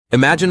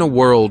Imagine a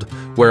world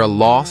where a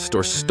lost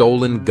or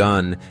stolen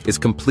gun is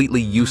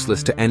completely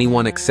useless to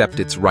anyone except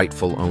its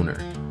rightful owner.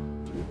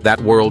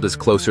 That world is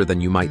closer than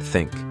you might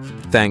think,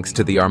 thanks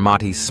to the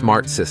Armatis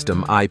smart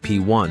system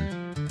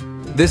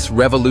IP1. This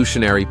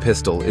revolutionary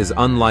pistol is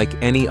unlike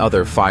any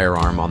other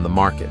firearm on the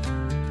market.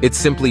 It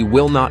simply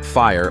will not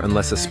fire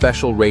unless a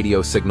special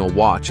radio signal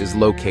watch is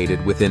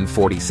located within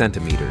 40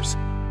 centimeters.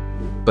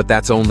 But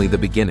that's only the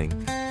beginning.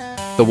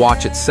 The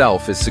watch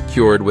itself is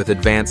secured with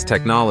advanced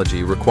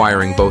technology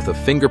requiring both a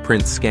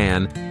fingerprint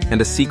scan and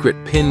a secret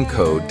PIN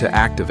code to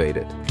activate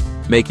it,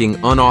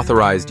 making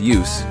unauthorized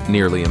use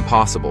nearly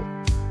impossible.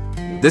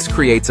 This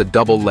creates a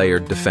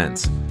double-layered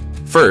defense.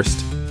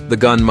 First, the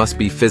gun must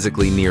be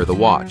physically near the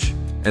watch,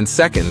 and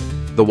second,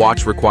 the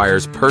watch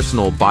requires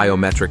personal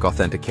biometric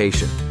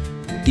authentication.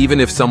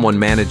 Even if someone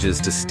manages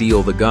to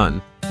steal the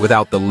gun,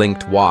 without the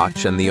linked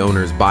watch and the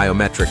owner's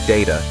biometric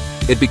data,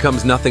 it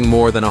becomes nothing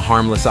more than a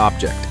harmless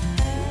object.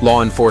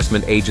 Law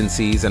enforcement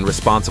agencies and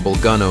responsible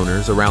gun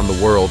owners around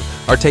the world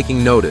are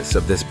taking notice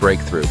of this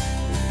breakthrough.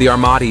 The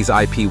Armatis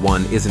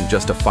IP1 isn't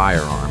just a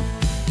firearm.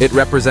 It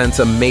represents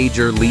a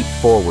major leap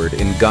forward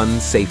in gun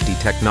safety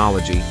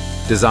technology,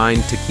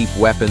 designed to keep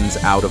weapons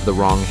out of the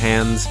wrong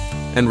hands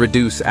and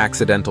reduce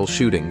accidental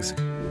shootings.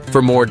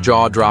 For more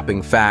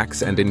jaw-dropping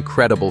facts and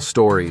incredible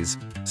stories,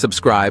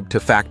 subscribe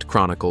to Fact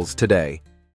Chronicles today.